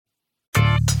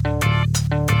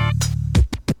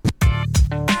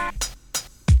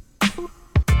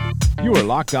You are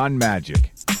Locked On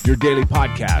Magic, your daily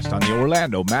podcast on the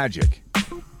Orlando Magic.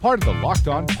 Part of the Locked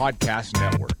On Podcast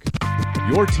Network,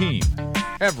 your team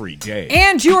every day.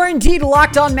 And you are indeed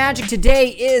Locked On Magic. Today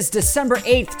is December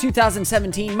 8th,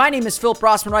 2017. My name is Philip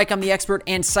Rossman-Reich. I'm the expert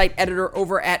and site editor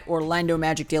over at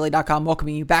OrlandoMagicDaily.com,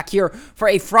 welcoming you back here for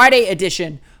a Friday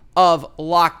edition of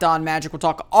Locked On Magic. We'll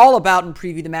talk all about and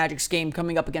preview the Magic's game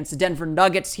coming up against the Denver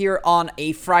Nuggets here on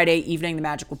a Friday evening. The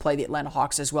Magic will play the Atlanta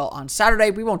Hawks as well on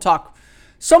Saturday. We won't talk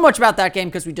so much about that game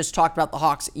because we just talked about the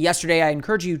Hawks yesterday. I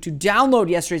encourage you to download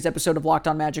yesterday's episode of Locked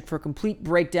On Magic for a complete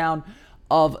breakdown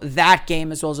of that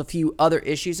game as well as a few other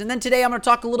issues. And then today I'm going to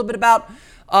talk a little bit about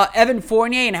Evan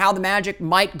Fournier and how the Magic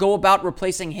might go about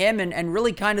replacing him and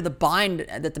really kind of the bind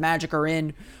that the Magic are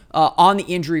in on the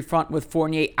injury front with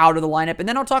Fournier out of the lineup. And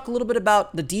then I'll talk a little bit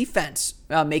about the defense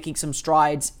making some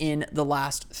strides in the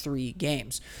last three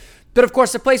games. But of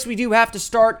course, the place we do have to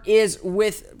start is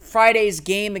with Friday's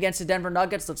game against the Denver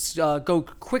Nuggets. Let's go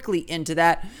quickly into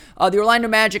that. The Orlando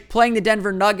Magic playing the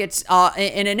Denver Nuggets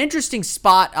in an interesting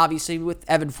spot, obviously, with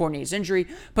Evan Fournier's injury,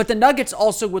 but the Nuggets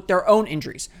also with their own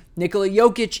injuries. Nikola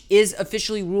Jokic is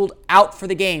officially ruled out for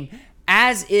the game,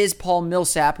 as is Paul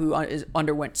Millsap, who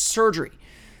underwent surgery.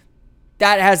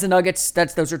 That has the Nuggets,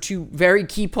 those are two very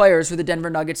key players for the Denver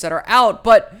Nuggets that are out,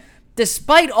 but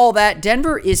despite all that,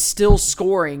 Denver is still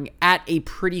scoring at a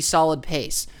pretty solid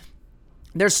pace.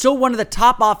 They're still one of the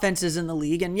top offenses in the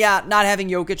league, and yeah, not having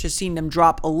Jokic has seen them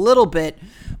drop a little bit,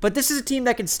 but this is a team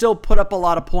that can still put up a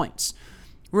lot of points.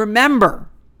 Remember,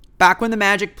 back when the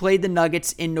Magic played the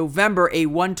Nuggets in November, a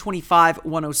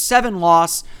 125-107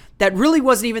 loss, that really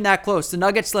wasn't even that close. The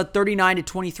Nuggets led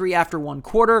 39-23 after one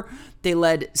quarter. They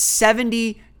led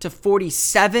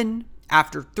 70-47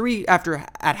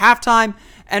 at halftime,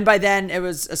 and by then it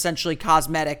was essentially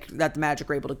cosmetic that the Magic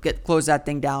were able to close that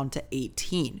thing down to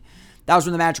 18. That was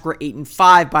when the Magic were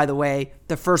 8-5, by the way,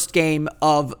 the first game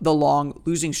of the long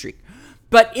losing streak.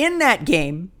 But in that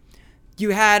game, you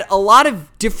had a lot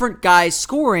of different guys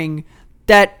scoring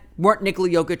that weren't Nikola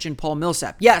Jokic and Paul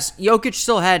Millsap. Yes, Jokic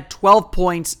still had 12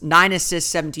 points, 9 assists,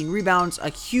 17 rebounds, a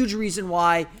huge reason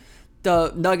why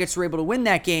the Nuggets were able to win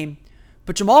that game.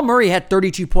 But Jamal Murray had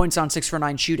 32 points on 6 for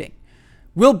 9 shooting.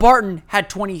 Will Barton had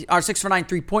 6 for 9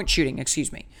 3-point shooting,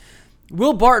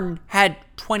 Will Barton had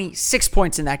 26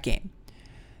 points in that game.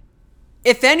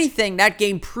 If anything, that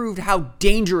game proved how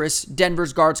dangerous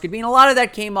Denver's guards could be. And a lot of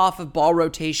that came off of ball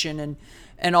rotation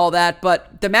and all that.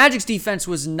 But the Magic's defense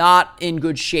was not in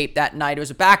good shape that night. It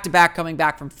was a back-to-back coming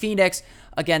back from Phoenix.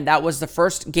 Again, that was the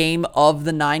first game of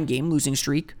the 9-game losing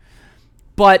streak.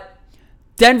 But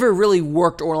Denver really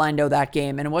worked Orlando that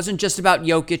game. And it wasn't just about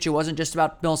Jokic. It wasn't just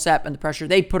about Millsap and the pressure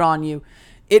they put on you.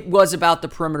 It was about the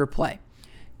perimeter play.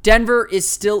 Denver is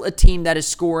still a team that is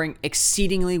scoring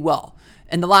exceedingly well.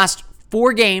 In the last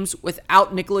 4 games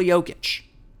without Nikola Jokic,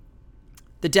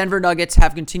 the Denver Nuggets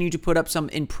have continued to put up some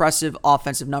impressive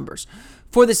offensive numbers.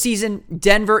 For the season,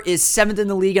 Denver is 7th in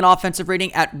the league in offensive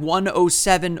rating at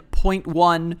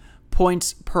 107.1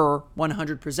 points per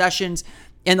 100 possessions.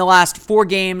 In the last 4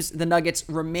 games, the Nuggets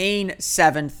remain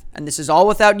 7th, and this is all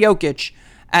without Jokic,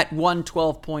 at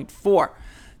 112.4.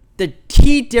 The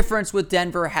key difference with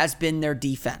Denver has been their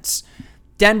defense.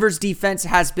 Denver's defense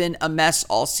has been a mess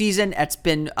all season. It's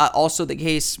been also the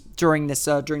case during this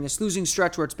losing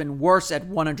stretch where it's been worse at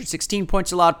 116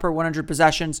 points allowed per 100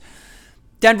 possessions.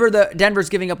 Denver's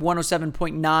giving up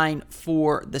 107.9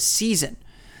 for the season.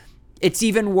 It's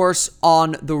even worse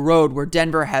on the road where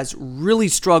Denver has really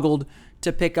struggled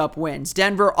to pick up wins.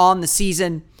 Denver on the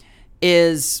season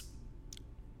is,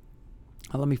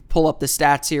 let me pull up the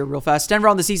stats here real fast. Denver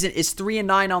on the season is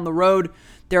 3-9 on the road.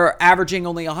 They're averaging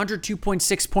only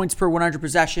 102.6 points per 100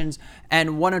 possessions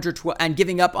and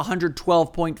giving up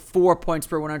 112.4 points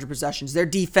per 100 possessions. Their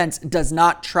defense does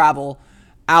not travel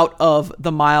out of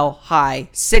the Mile High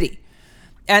City.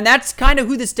 And that's kind of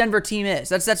who this Denver team is.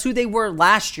 That's who they were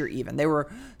last year even. They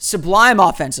were sublime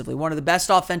offensively, one of the best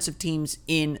offensive teams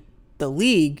in the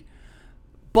league.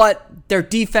 But their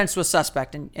defense was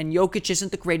suspect, and Jokic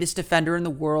isn't the greatest defender in the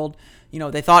world. You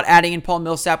know, they thought adding in Paul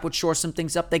Millsap would shore some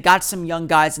things up. They got some young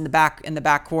guys in the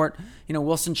backcourt. You know,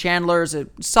 Wilson Chandler is a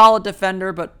solid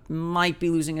defender, but might be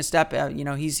losing a step.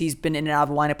 He's been in and out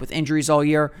of the lineup with injuries all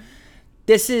year.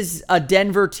 This is a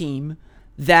Denver team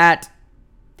that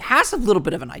has a little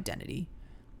bit of an identity.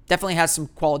 Definitely has some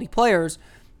quality players,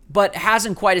 but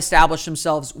hasn't quite established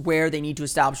themselves where they need to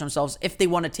establish themselves if they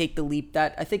want to take the leap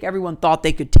that I think everyone thought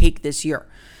they could take this year.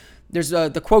 There's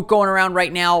the quote going around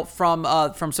right now from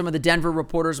some of the Denver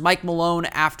reporters. Mike Malone,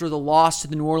 after the loss to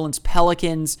the New Orleans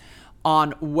Pelicans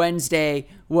on Wednesday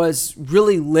was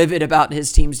really livid about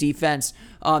his team's defense.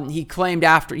 He claimed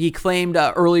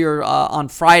earlier on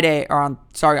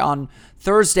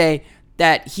Thursday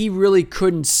that he really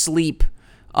couldn't sleep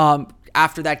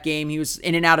after that game. He was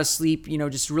in and out of sleep,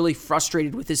 just really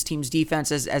frustrated with his team's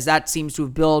defense as that seems to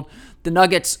have built. The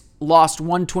Nuggets lost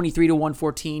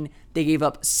 123-114. They gave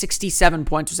up 67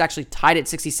 points. It was actually tied at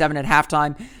 67 at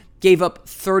halftime. Gave up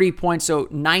 30 points, so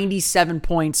 97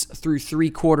 points through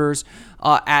three quarters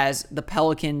as the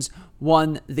Pelicans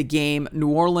won the game. New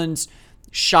Orleans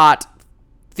shot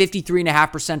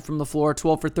 53.5% from the floor,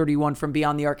 12 for 31 from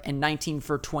beyond the arc, and 19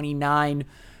 for 29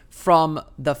 from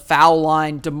the foul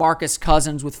line. DeMarcus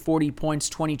Cousins with 40 points,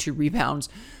 22 rebounds.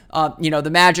 The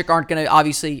Magic aren't going to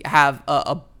obviously have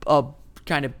a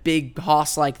kind of big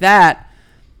hoss like that,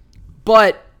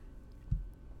 but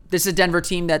this is a Denver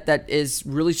team that is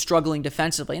really struggling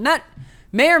defensively, and that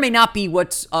may or may not be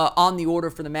what's on the order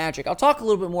for the Magic. I'll talk a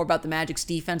little bit more about the Magic's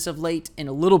defense of late in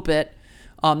a little bit.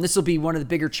 This will be one of the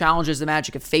bigger challenges the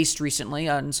Magic have faced recently,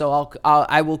 and so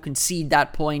I will concede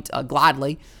that point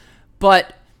gladly.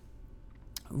 But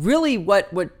really,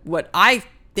 what I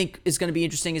think is going to be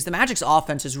interesting is the Magic's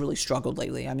offense has really struggled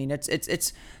lately. I mean,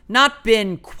 it's not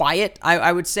been quiet,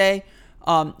 I would say.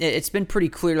 It's been pretty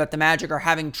clear that the Magic are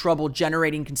having trouble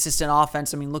generating consistent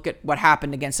offense. I mean, look at what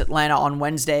happened against Atlanta on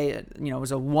Wednesday. It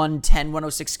was a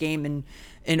 110-106 game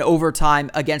in overtime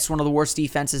against one of the worst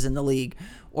defenses in the league.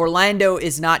 Orlando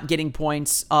is not getting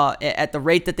points at the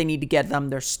rate that they need to get them.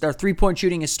 Their three-point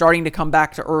shooting is starting to come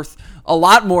back to earth a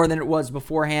lot more than it was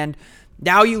beforehand.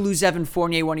 Now you lose Evan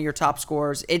Fournier, one of your top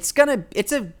scorers. It's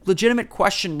a legitimate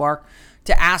question mark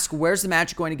to ask, where's the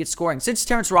Magic going to get scoring? Since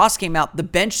Terrence Ross came out, the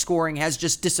bench scoring has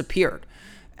just disappeared.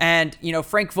 And,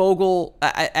 Frank Vogel, he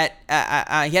had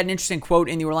an interesting quote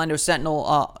in the Orlando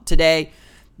Sentinel today.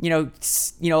 A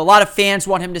lot of fans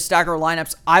want him to stagger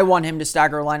lineups. I want him to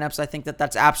stagger lineups. I think that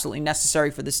that's absolutely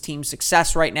necessary for this team's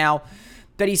success right now.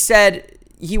 But he said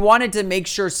he wanted to make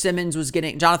sure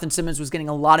Jonathan Simmons was getting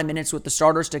a lot of minutes with the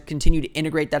starters to continue to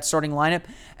integrate that starting lineup.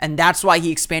 And that's why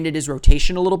he expanded his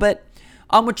rotation a little bit,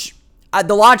 which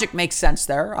the logic makes sense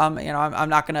there. I'm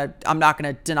not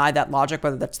gonna deny that logic.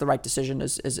 Whether that's the right decision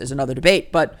is another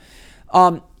debate. But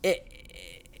it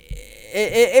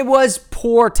was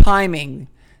poor timing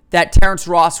that Terrence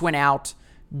Ross went out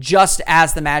just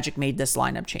as the Magic made this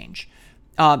lineup change,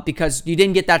 because you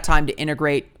didn't get that time to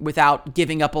integrate without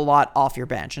giving up a lot off your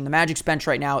bench. And the Magic's bench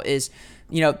right now is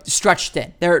stretched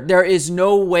thin. There is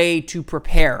no way to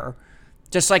prepare.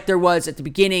 Just like there was at the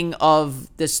beginning of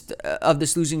this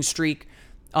losing streak,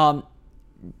 when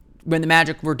the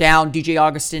Magic were down DJ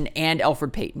Augustin and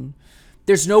Elfrid Payton.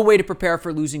 There's no way to prepare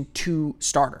for losing two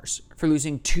starters, for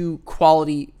losing two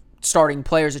quality starting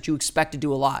players that you expect to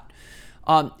do a lot.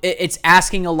 It's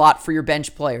asking a lot for your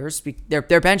bench players.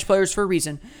 They're bench players for a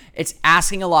reason. It's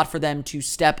asking a lot for them to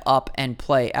step up and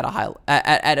play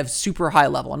at a super high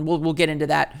level, and we'll get into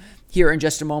that here in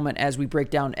just a moment as we break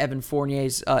down Evan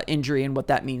Fournier's injury and what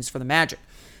that means for the Magic.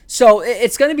 So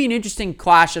it's going to be an interesting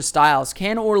clash of styles.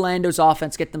 Can Orlando's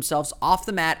offense get themselves off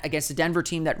the mat against a Denver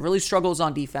team that really struggles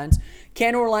on defense?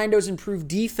 Can Orlando's improved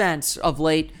defense of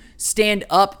late stand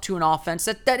up to an offense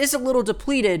that is a little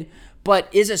depleted, but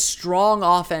is a strong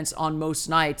offense on most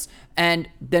nights? And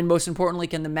then most importantly,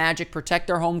 can the Magic protect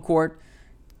their home court,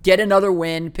 get another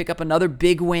win, pick up another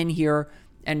big win here,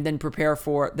 and then prepare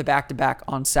for the back-to-back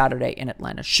on Saturday in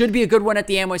Atlanta? Should be a good one at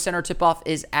the Amway Center. Tip-off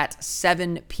is at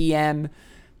 7 p.m.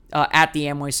 At the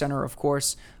Amway Center, of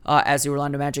course, as the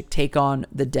Orlando Magic take on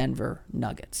the Denver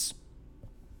Nuggets.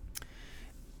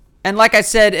 And like I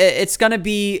said, it's going to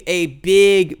be a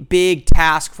big, big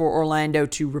task for Orlando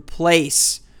to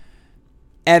replace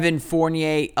Evan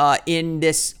Fournier in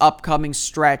this upcoming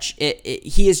stretch.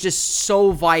 He is just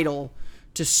so vital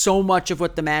to so much of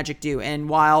what the Magic do. And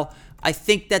while I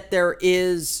think that there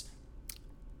is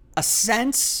a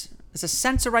sense, is a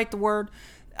sense to write the word?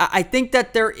 I think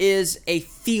that there is a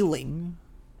feeling,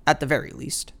 at the very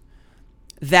least,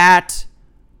 that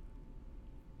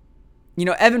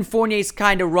Evan Fournier's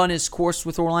kind of run his course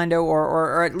with Orlando,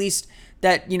 or at least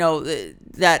that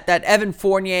that Evan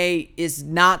Fournier is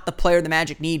not the player the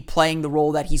Magic need playing the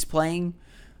role that he's playing,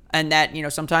 and that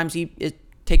sometimes it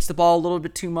takes the ball a little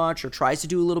bit too much or tries to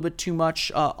do a little bit too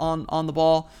much on the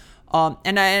ball,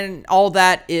 and all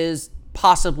that is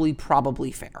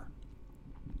probably fair,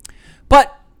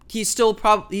 but he's still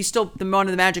one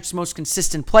of the Magic's most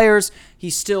consistent players.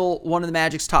 He's still one of the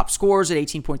Magic's top scorers at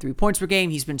 18.3 points per game.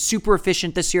 He's been super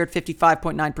efficient this year at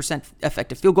 55.9%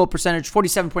 effective field goal percentage,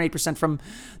 47.8% from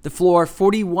the floor,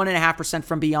 41.5%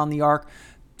 from beyond the arc.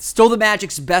 Still the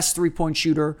Magic's best three-point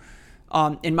shooter.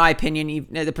 In my opinion,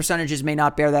 the percentages may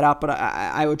not bear that out, but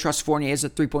I would trust Fournier as a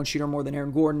three-point shooter more than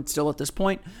Aaron Gordon still at this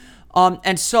point.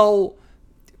 And so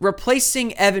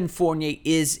replacing Evan Fournier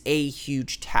is a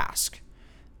huge task.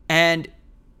 And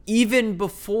even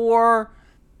before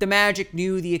the Magic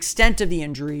knew the extent of the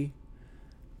injury,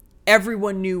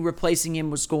 everyone knew replacing him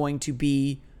was going to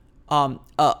be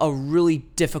a really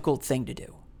difficult thing to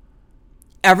do.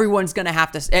 Everyone's going to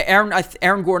have to...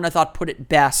 Aaron Gordon, I thought, put it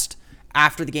best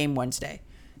after the game Wednesday.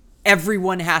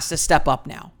 Everyone has to step up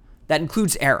now. That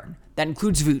includes Aaron. That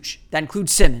includes Vooch. That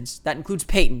includes Simmons. That includes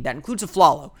Payton. That includes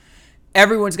Afflalo.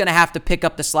 Everyone's going to have to pick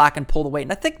up the slack and pull the weight.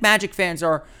 And I think Magic fans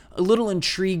are a little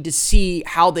intrigued to see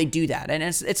how they do that. And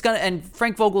it's going to... And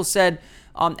Frank Vogel said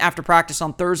after practice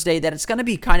on Thursday that it's going to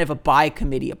be kind of a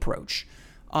by-committee approach.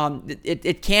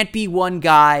 It can't be one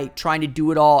guy trying to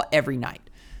do it all every night.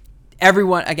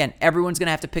 Everyone's going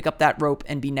to have to pick up that rope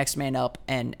and be next man up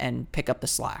and pick up the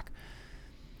slack.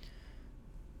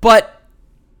 But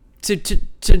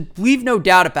to leave no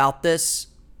doubt about this,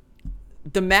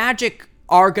 the Magic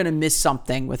are going to miss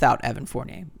something without Evan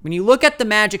Fournier. When you look at the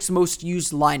Magic's most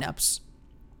used lineups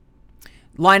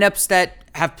that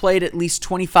have played at least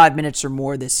 25 minutes or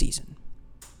more this season,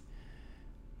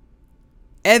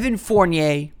 Evan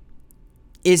Fournier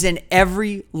is in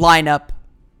every lineup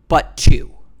but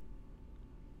two.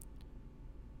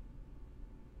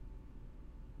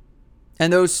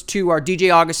 And those two are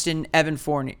DJ Augustin, Evan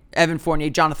Fournier,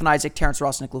 Jonathan Isaac, Terrence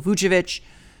Ross, Nikola Vucevic.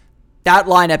 That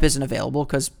lineup isn't available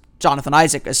because Jonathan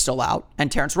Isaac is still out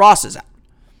and Terrence Ross is out.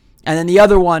 And then the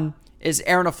other one is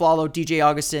Aaron Afflalo, DJ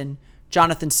Augustin,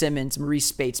 Jonathan Simmons, Maurice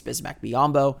Spates, Bismack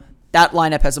Biyombo. That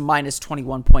lineup has a minus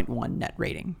 21.1 net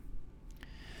rating.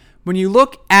 When you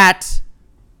look at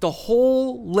the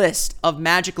whole list of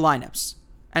Magic lineups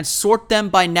and sort them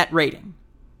by net rating,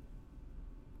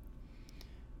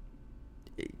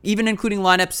 even including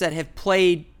lineups that have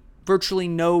played virtually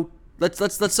no...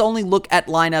 Let's only look at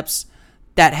lineups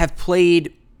that have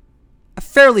played a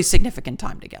fairly significant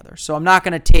time together. So I'm not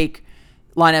going to take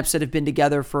lineups that have been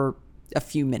together for a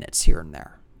few minutes here and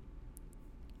there.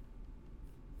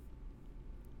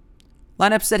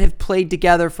 Lineups that have played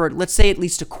together for, let's say, at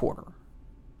least a quarter.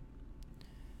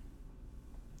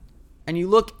 And you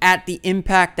look at the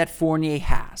impact that Fournier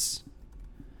has.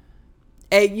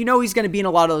 You know he's going to be in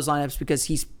a lot of those lineups because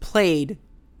he's played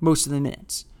most of the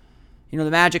minutes. You know,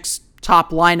 the Magic's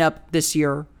top lineup this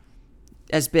year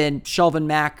has been Shelvin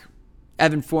Mack,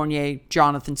 Evan Fournier,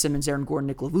 Jonathan Simmons, Aaron Gordon,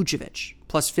 Nikola Vucevic,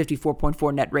 plus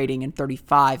 54.4 net rating in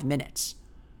 35 minutes.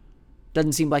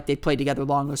 Doesn't seem like they played together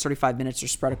long. Those 35 minutes are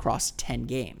spread across 10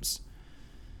 games.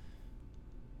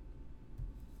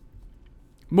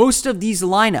 Most of these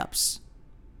lineups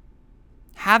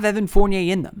have Evan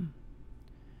Fournier in them.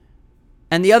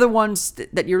 And the other ones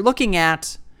that you're looking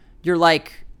at, you're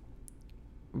like,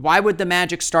 why would the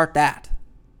Magic start that?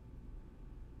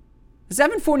 Because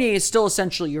Evan Fournier is still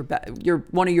essentially your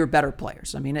one of your better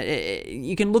players. I mean,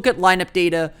 you can look at lineup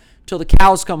data till the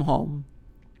cows come home,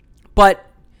 but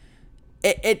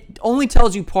it only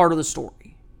tells you part of the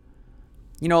story.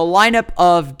 You know, a lineup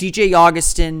of DJ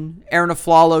Augustin, Aaron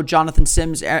Afflalo, Jonathan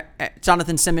Simmons,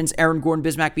 Aaron Gordon,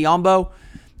 Bismack Biyombo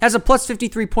has a plus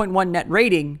 53.1 net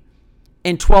rating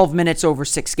in 12 minutes over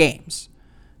 6 games.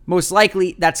 Most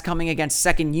likely, that's coming against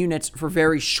second units for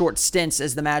very short stints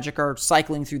as the Magic are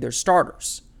cycling through their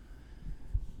starters.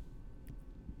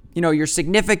 You know, your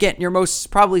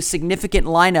most probably significant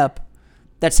lineup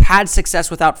that's had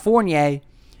success without Fournier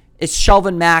is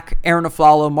Shelvin Mack, Aaron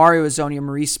Afflalo, Mario Hezonja,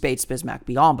 Maurice Spates, Bismack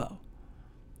Biyombo.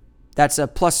 That's a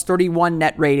plus 31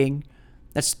 net rating.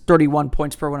 That's 31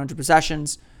 points per 100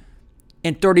 possessions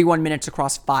in 31 minutes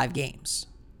across 5 games.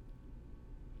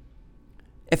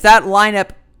 If that lineup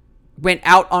went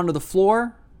out onto the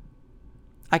floor,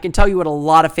 I can tell you what a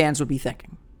lot of fans would be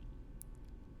thinking.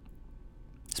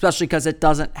 Especially because it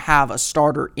doesn't have a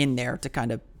starter in there to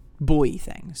kind of buoy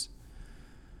things.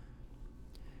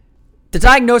 The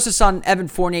diagnosis on Evan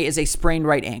Fournier is a sprained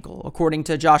right ankle. According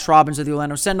to Josh Robbins of the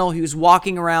Orlando Sentinel, he was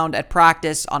walking around at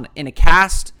practice in a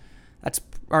cast.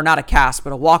 Not a cast,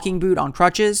 but a walking boot on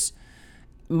crutches.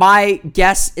 My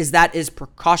guess is that is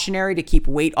precautionary to keep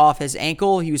weight off his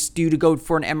ankle. He was due to go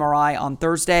for an MRI on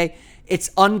Thursday. It's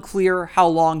unclear how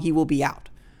long he will be out,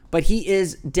 but he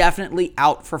is definitely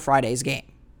out for Friday's game.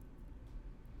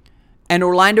 And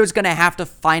Orlando is going to have to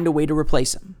find a way to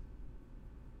replace him,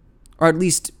 or at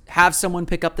least have someone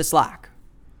pick up the slack.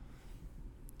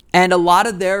 And a lot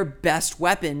of their best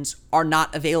weapons are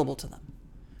not available to them.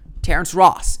 Terrence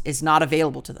Ross is not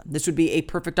available to them. This would be a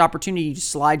perfect opportunity to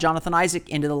slide Jonathan Isaac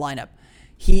into the lineup.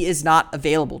 He is not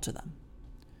available to them.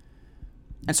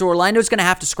 And so Orlando's going to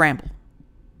have to scramble.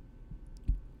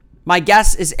 My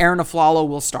guess is Aaron Aflalo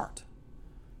will start.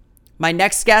 My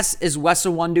next guess is Wes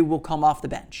Iwundu will come off the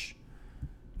bench.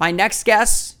 My next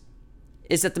guess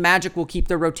is that the Magic will keep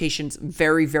their rotations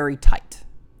very, very tight.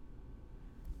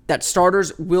 That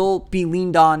starters will be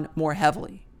leaned on more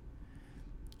heavily.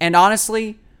 And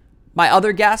honestly, my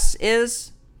other guess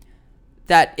is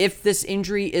that if this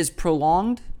injury is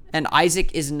prolonged and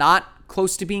Isaac is not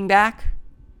close to being back,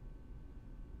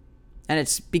 and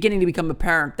it's beginning to become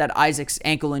apparent that Isaac's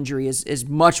ankle injury is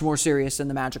much more serious than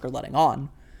the Magic are letting on.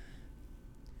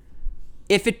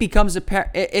 If it becomes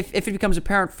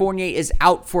apparent Fournier is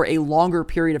out for a longer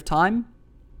period of time,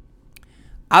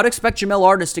 I would expect Jamel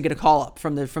Artis to get a call up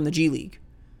from the G League.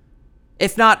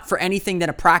 If not for anything than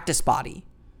a practice body,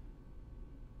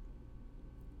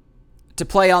 to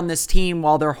play on this team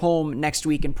while they're home next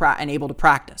week and able to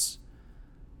practice.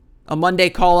 A Monday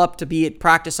call up to be at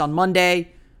practice on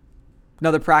Monday,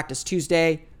 another practice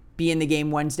Tuesday, be in the game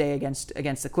Wednesday against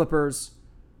the Clippers,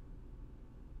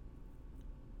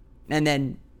 and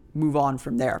then move on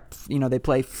from there. They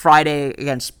play Friday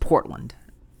against Portland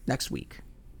next week.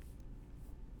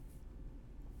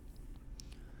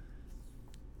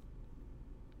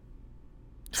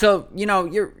 So,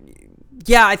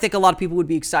 I think a lot of people would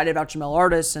be excited about Jamel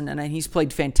Artis, and he's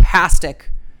played fantastic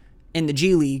in the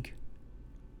G League.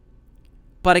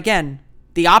 But again,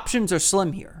 the options are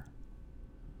slim here.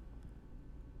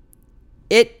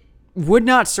 It would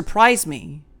not surprise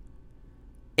me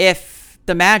if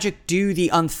the Magic do the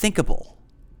unthinkable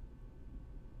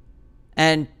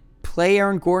and play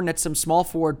Aaron Gordon at some small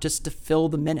forward just to fill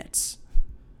the minutes.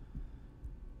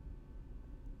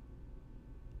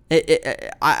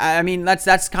 I mean,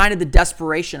 that's kind of the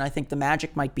desperation I think the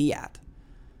Magic might be at.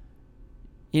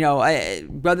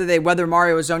 Whether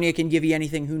Mario Hezonja can give you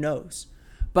anything, who knows?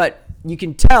 But you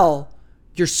can tell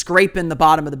you're scraping the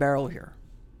bottom of the barrel here.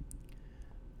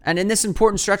 And in this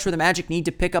important stretch where the Magic need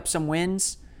to pick up some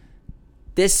wins,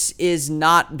 this is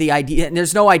not the idea. And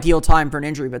there's no ideal time for an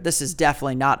injury, but this is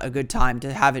definitely not a good time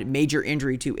to have a major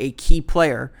injury to a key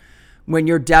player when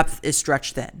your depth is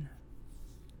stretched thin.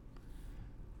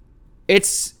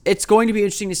 It's going to be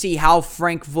interesting to see how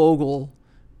Frank Vogel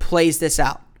plays this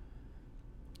out.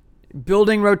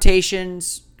 Building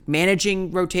rotations, managing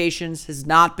rotations has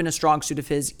not been a strong suit of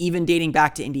his, even dating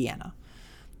back to Indiana.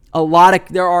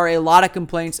 There are a lot of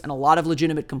complaints and a lot of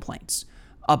legitimate complaints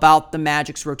about the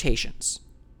Magic's rotations.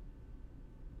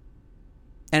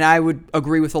 And I would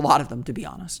agree with a lot of them, to be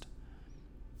honest.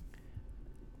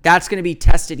 That's going to be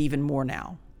tested even more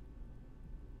now.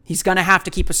 He's going to have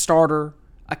to keep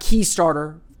a key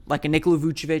starter, like a Nikola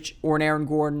Vucevic or an Aaron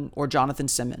Gordon or Jonathan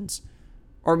Simmons,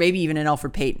 or maybe even an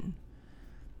Elfrid Payton.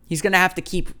 He's going to have to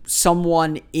keep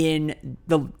someone in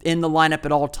the lineup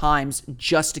at all times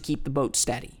just to keep the boat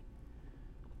steady.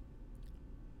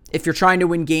 If you're trying to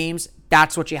win games,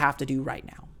 that's what you have to do right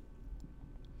now.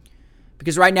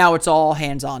 Because right now it's all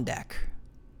hands on deck.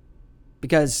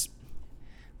 Because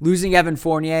losing Evan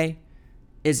Fournier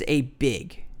is a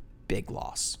big, big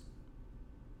loss.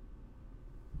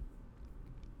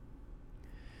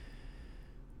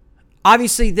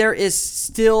 Obviously, there is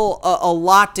still a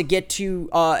lot to get to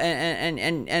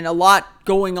and a lot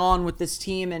going on with this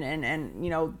team. And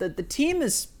the team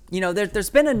is, there's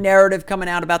been a narrative coming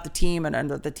out about the team and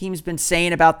the team's been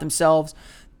saying about themselves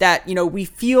that, we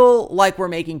feel like we're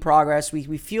making progress.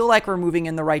 We feel like we're moving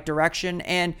in the right direction.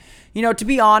 And, to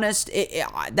be honest,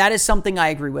 that is something I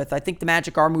agree with. I think the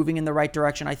Magic are moving in the right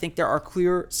direction. I think there are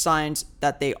clear signs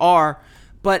that they are.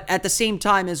 But at the same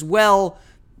time as well,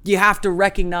 you have to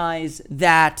recognize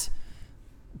that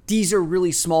these are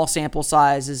really small sample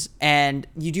sizes, and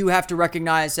you do have to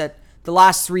recognize that the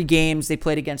last 3 games they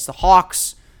played against the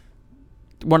Hawks,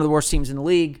 one of the worst teams in the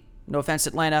league, no offense,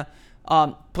 Atlanta,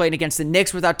 playing against the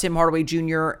Knicks without Tim Hardaway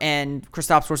Jr. and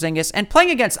Kristaps Porzingis, and playing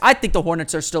against, I think the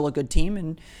Hornets are still a good team,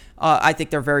 and I think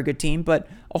they're a very good team, but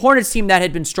a Hornets team that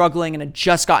had been struggling and had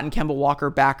just gotten Kemba Walker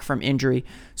back from injury.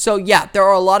 So yeah, there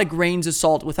are a lot of grains of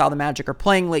salt with how the Magic are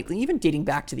playing lately, even dating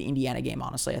back to the Indiana game,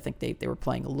 honestly. I think they were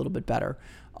playing a little bit better.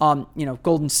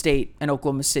 Golden State and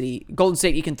Oklahoma City. Golden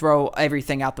State, you can throw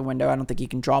everything out the window. I don't think you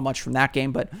can draw much from that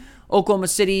game, but Oklahoma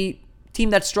City, team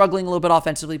that's struggling a little bit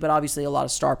offensively, but obviously a lot of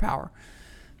star power.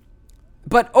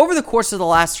 But over the course of the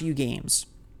last few games,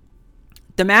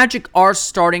 the Magic are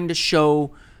starting to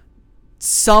show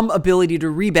some ability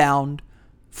to rebound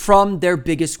from their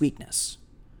biggest weakness.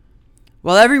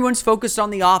 While everyone's focused on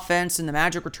the offense and the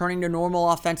Magic returning to normal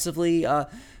offensively,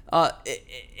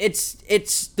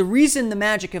 it's the reason the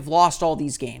Magic have lost all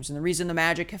these games and the reason the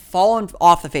Magic have fallen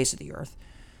off the face of the earth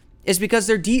is because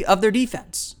of their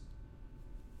defense.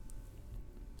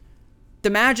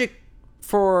 The Magic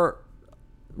for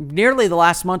nearly the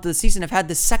last month of the season, have had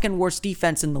the second worst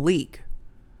defense in the league.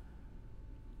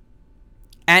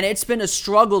 And it's been a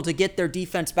struggle to get their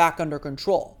defense back under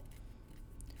control.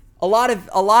 A lot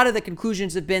of the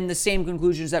conclusions have been the same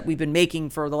conclusions that we've been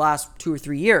making for the last 2 or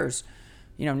 3 years.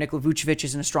 Nikola Vucevic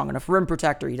isn't a strong enough rim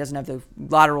protector. He doesn't have the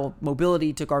lateral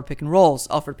mobility to guard pick and rolls.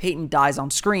 Elfrid Payton dies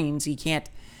on screens. He can't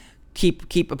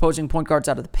keep opposing point guards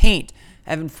out of the paint.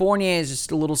 Evan Fournier is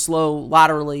just a little slow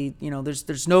laterally.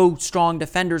 There's no strong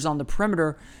defenders on the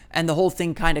perimeter, and the whole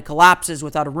thing kind of collapses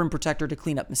without a rim protector to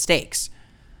clean up mistakes.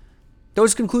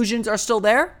 Those conclusions are still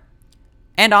there,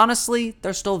 and honestly,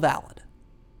 they're still valid.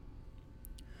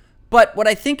 But what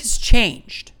I think has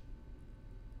changed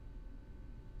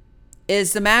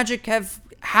is the Magic have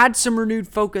had some renewed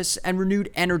focus and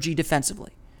renewed energy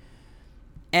defensively.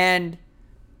 And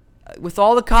with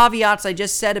all the caveats I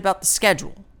just said about the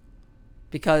schedule,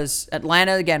 because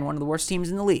Atlanta, again, one of the worst teams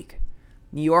in the league.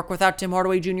 New York without Tim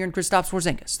Hardaway Jr. and Kristaps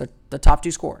Porzingis, the top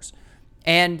 2 scorers.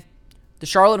 And the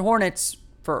Charlotte Hornets,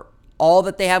 for all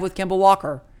that they have with Kemba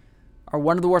Walker, are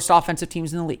one of the worst offensive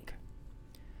teams in the league.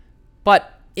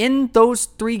 But in those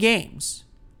 3 games,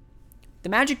 the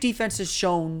Magic defense has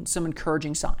shown some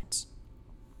encouraging signs.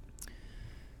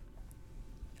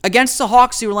 Against the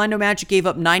Hawks, the Orlando Magic gave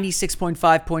up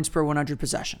 96.5 points per 100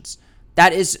 possessions.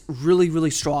 That is really, really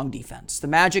strong defense. The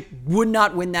Magic would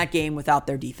not win that game without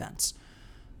their defense.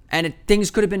 And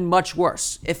things could have been much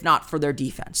worse if not for their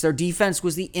defense. Their defense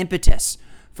was the impetus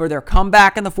for their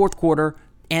comeback in the fourth quarter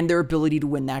and their ability to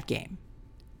win that game.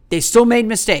 They still made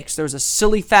mistakes. There was a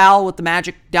silly foul with the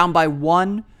Magic down by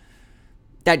 1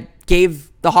 that gave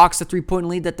the Hawks a 3-point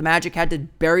lead that the Magic had to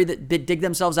dig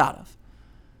themselves out of.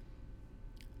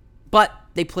 But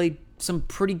they played some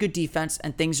pretty good defense,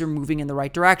 and things are moving in the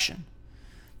right direction.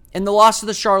 In the loss to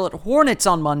the Charlotte Hornets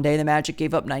on Monday, the Magic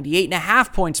gave up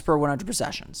 98.5 points per 100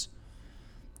 possessions.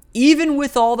 Even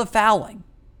with all the fouling,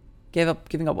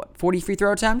 giving up 40 free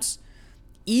throw attempts?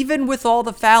 Even with all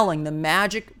the fouling, the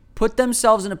Magic put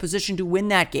themselves in a position to win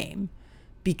that game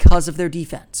because of their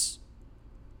defense.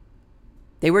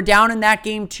 They were down in that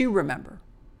game too, remember.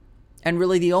 And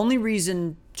really the only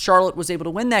reason Charlotte was able to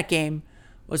win that game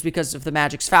was because of the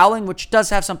Magic's fouling, which does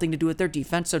have something to do with their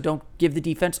defense, so don't give the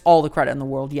defense all the credit in the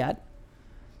world yet.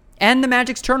 And the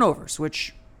Magic's turnovers,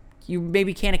 which you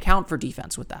maybe can't account for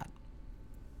defense with that.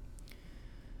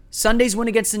 Sunday's win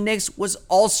against the Knicks was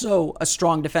also a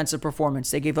strong defensive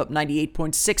performance. They gave up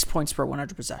 98.6 points per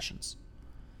 100 possessions.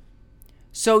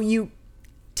 So you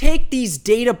take these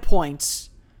data points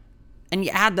and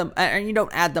you add them, and you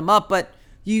don't add them up, but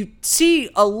you see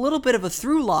a little bit of a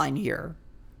through line here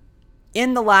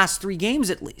in the last 3 games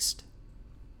at least.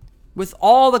 With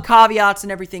all the caveats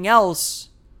and everything else,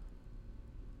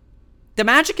 the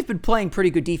Magic have been playing pretty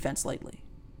good defense lately.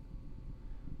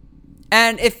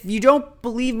 And if you don't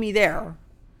believe me there,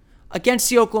 against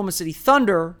the Oklahoma City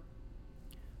Thunder,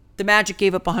 the Magic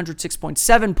gave up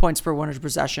 106.7 points per 100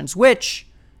 possessions, which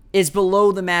is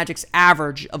below the Magic's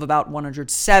average of about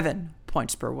 107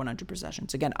 points per 100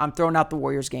 possessions. Again, I'm throwing out the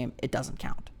Warriors game. It doesn't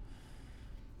count.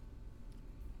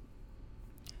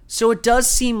 So it does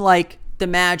seem like the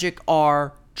Magic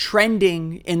are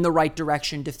trending in the right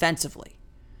direction defensively.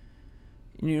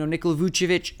 Nikola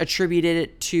Vucevic attributed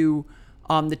it to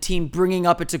the team bringing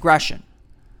up its aggression.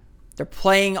 They're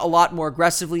playing a lot more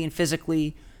aggressively and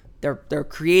physically. They're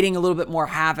creating a little bit more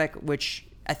havoc, which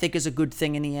I think is a good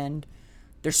thing in the end.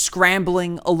 They're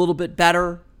scrambling a little bit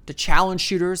better to challenge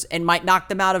shooters and might knock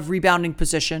them out of rebounding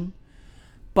position.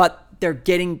 But they're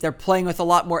playing with a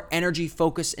lot more energy,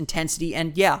 focus, intensity,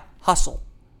 and hustle.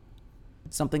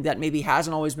 Something that maybe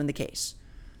hasn't always been the case.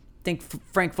 I think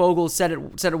Frank Vogel said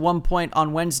at one point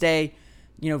on Wednesday,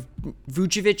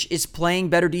 Vucevic is playing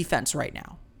better defense right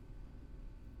now.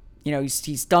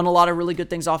 He's done a lot of really good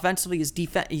things offensively.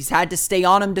 He's had to stay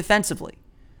on him defensively.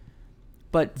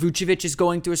 But Vucevic is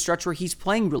going through a stretch where he's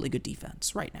playing really good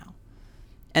defense right now.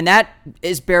 And that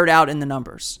is bared out in the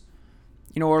numbers.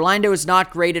 Orlando is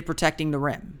not great at protecting the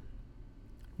rim.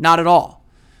 Not at all.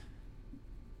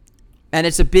 And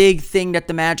it's a big thing that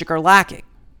the Magic are lacking.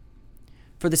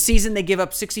 For the season, they give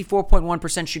up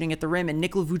 64.1% shooting at the rim, and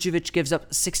Nikola Vucevic gives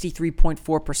up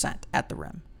 63.4% at the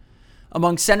rim.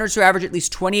 Among centers who average at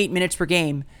least 28 minutes per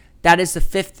game, that is the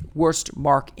 5th worst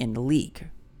mark in the league.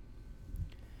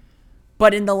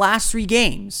 But in the last 3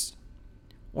 games,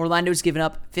 Orlando's given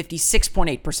up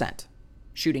 56.8%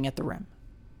 shooting at the rim.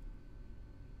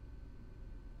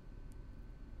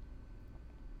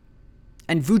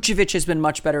 And Vucevic has been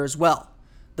much better as well.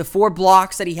 The 4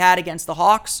 blocks that he had against the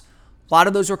Hawks, a lot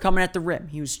of those were coming at the rim.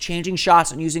 He was changing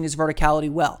shots and using his verticality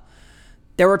well.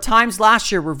 There were times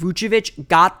last year where Vucevic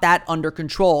got that under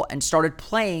control and started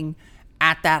playing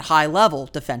at that high level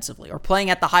defensively, or playing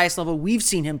at the highest level we've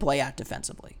seen him play at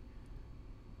defensively.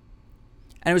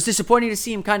 And it was disappointing to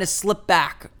see him kind of slip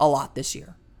back a lot this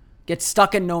year. Get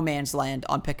stuck in no man's land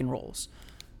on pick and rolls.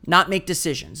 Not make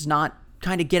decisions, not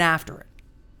kind of get after it.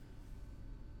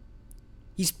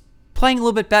 He's playing a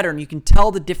little bit better, and you can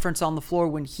tell the difference on the floor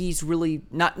when he's really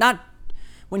not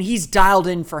when he's dialed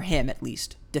in for him, at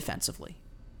least defensively.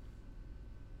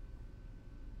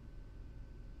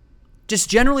 Just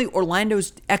generally,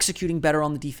 Orlando's executing better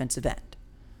on the defensive end.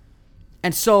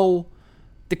 And so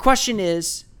the question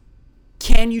is,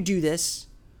 can you do this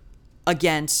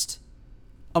against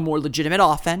a more legitimate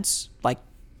offense, like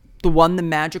the one the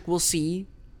Magic will see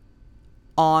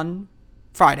on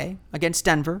Friday against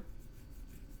Denver?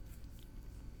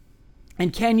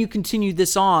 And can you continue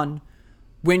this on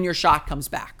when your shot comes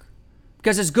back?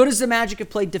 Because as good as the Magic have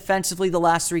played defensively the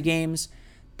last 3 games,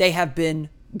 they have been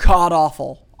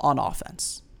god-awful on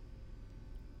offense.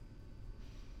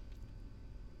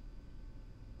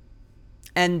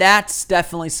 And that's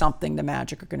definitely something the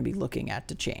Magic are going to be looking at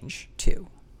to change too.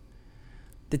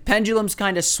 The pendulum's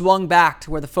kind of swung back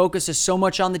to where the focus is so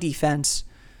much on the defense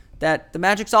that the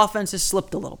Magic's offense has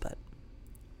slipped a little bit.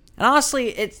 And honestly,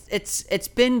 it's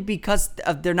been because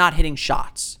of they're not hitting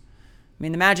shots. I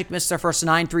mean, the Magic missed their first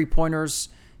 9 3-pointers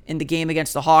in the game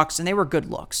against the Hawks, and they were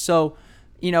good looks. So,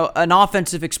 you know, an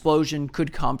offensive explosion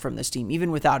could come from this team, even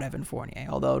without Evan Fournier,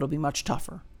 although it'll be much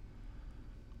tougher.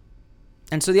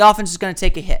 And so the offense is going to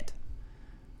take a hit.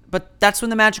 But that's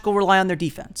when the Magic will rely on their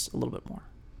defense a little bit more.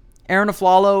 Aaron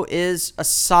Aflalo is a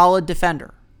solid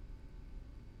defender.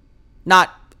 Not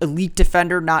elite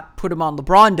defender, not put him on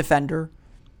LeBron defender,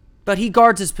 but he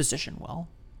guards his position well.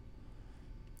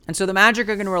 And so the Magic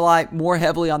are going to rely more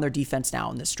heavily on their defense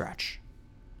now in this stretch.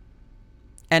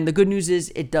 And the good news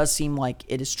is it does seem like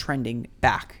it is trending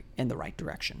back in the right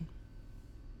direction.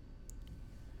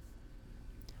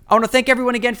 I want to thank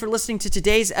everyone again for listening to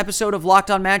today's episode of Locked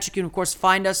On Magic. You can, of course,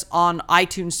 find us on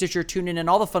iTunes, Stitcher, TuneIn, and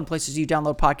all the fun places you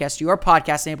download podcasts to your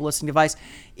podcast-enabled listening device.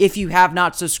 If you have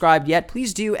not subscribed yet,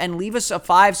 please do, and leave us a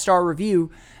 5-star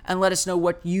review and let us know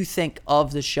what you think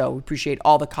of the show. We appreciate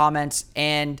all the comments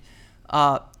and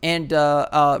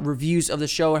reviews of the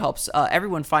show. It helps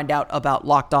everyone find out about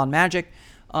Locked On Magic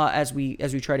as we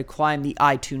try to climb the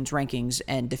iTunes rankings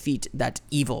and defeat that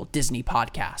evil Disney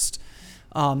podcast.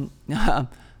 When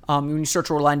you search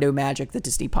Orlando Magic, the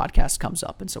Disney podcast comes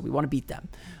up, and so we want to beat them.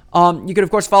 You can, of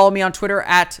course, follow me on Twitter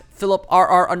at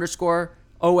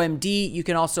PhilipRR_OMD. You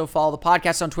can also follow the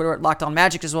podcast on Twitter at Locked On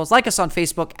Magic, as well as like us on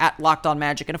Facebook at Locked On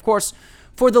Magic. And, of course,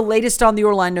 for the latest on the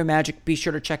Orlando Magic, be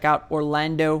sure to check out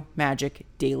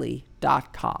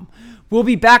OrlandoMagicDaily.com. We'll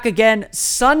be back again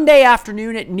Sunday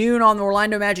afternoon at noon on the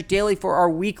Orlando Magic Daily for our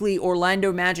weekly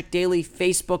Orlando Magic Daily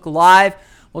Facebook Live.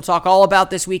 We'll talk all about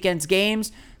this weekend's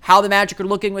games, how the Magic are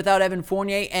looking without Evan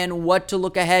Fournier, and what to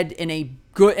look ahead in a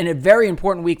very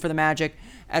important week for the Magic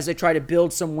as they try to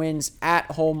build some wins at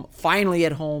home, finally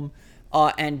at home,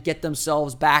 and get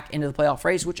themselves back into the playoff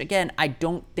race, which again I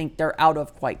don't think they're out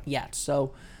of quite yet.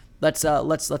 So let's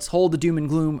hold the doom and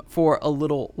gloom for a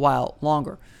little while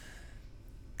longer.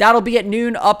 That'll be at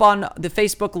noon up on the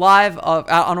Facebook Live,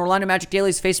 on Orlando Magic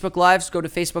Daily's Facebook Lives. Go to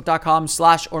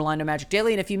facebook.com/Orlando Magic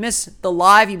Daily. And if you miss the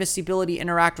live, you miss the ability to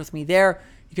interact with me there,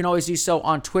 you can always do so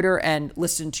on Twitter and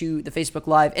listen to the Facebook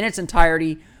Live in its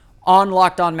entirety on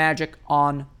Locked On Magic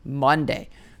on Monday.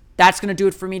 That's going to do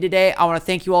it for me today. I want to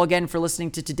thank you all again for listening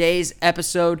to today's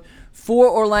episode for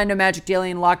Orlando Magic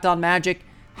Daily and Locked On Magic.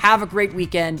 Have a great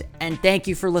weekend, and thank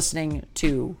you for listening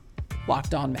to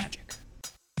Locked On Magic.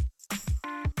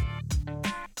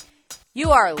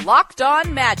 You are Locked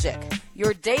On Magic,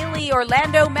 your daily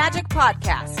Orlando Magic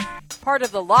podcast, part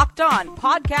of the Locked On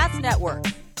Podcast Network,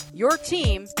 your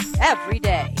team every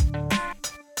day.